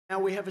Now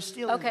we have a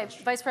steel Okay,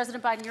 industry. Vice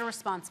President Biden, your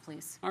response,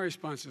 please. My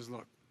response is,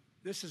 look,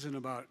 this isn't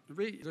about,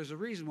 there's a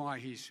reason why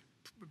he's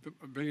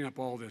bringing up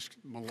all this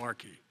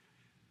malarkey.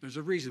 There's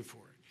a reason for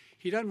it.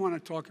 He doesn't want to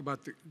talk about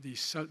the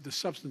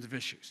substantive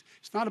issues.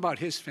 It's not about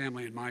his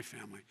family and my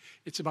family.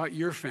 It's about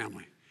your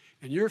family.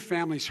 And your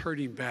family's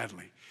hurting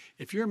badly.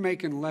 If you're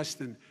making less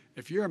than,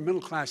 if you're a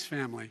middle-class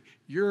family,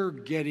 you're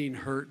getting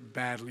hurt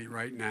badly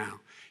right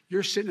now.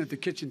 You're sitting at the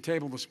kitchen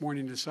table this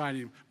morning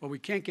deciding, well, we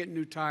can't get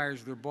new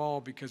tires, they're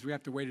bald because we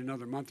have to wait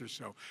another month or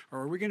so. Or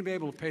are we going to be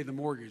able to pay the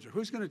mortgage? Or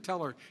who's going to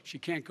tell her she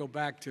can't go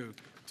back to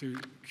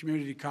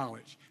community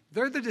college?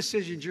 They're the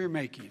decisions you're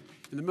making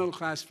in the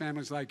middle-class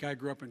families like I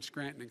grew up in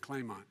Scranton and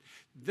Claymont.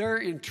 They're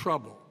in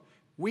trouble.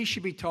 We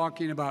should be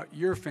talking about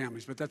your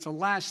families, but that's the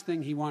last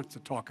thing he wants to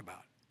talk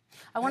about.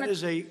 I want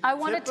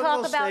to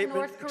talk about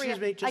North Korea. Excuse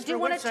me, just I do for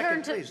want 1 to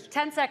turn second, to please.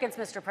 10 seconds,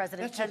 Mr.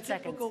 President. That's 10 a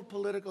seconds. typical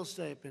political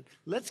statement.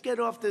 Let's get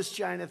off this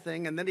China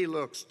thing, and then he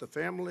looks, the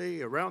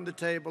family, around the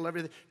table,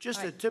 everything.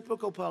 Just a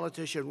typical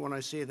politician when I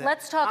see that.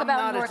 Let's talk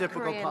about North I'm not a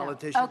typical Korea now.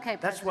 politician. Okay,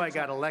 That's why I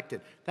got President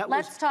elected.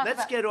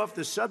 Let's get off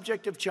the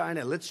subject of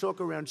China. Let's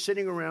talk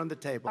sitting around the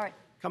table. All right.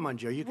 Come on,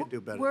 Joe, you can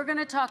do better. We're going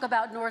to talk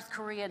about North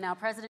Korea now. President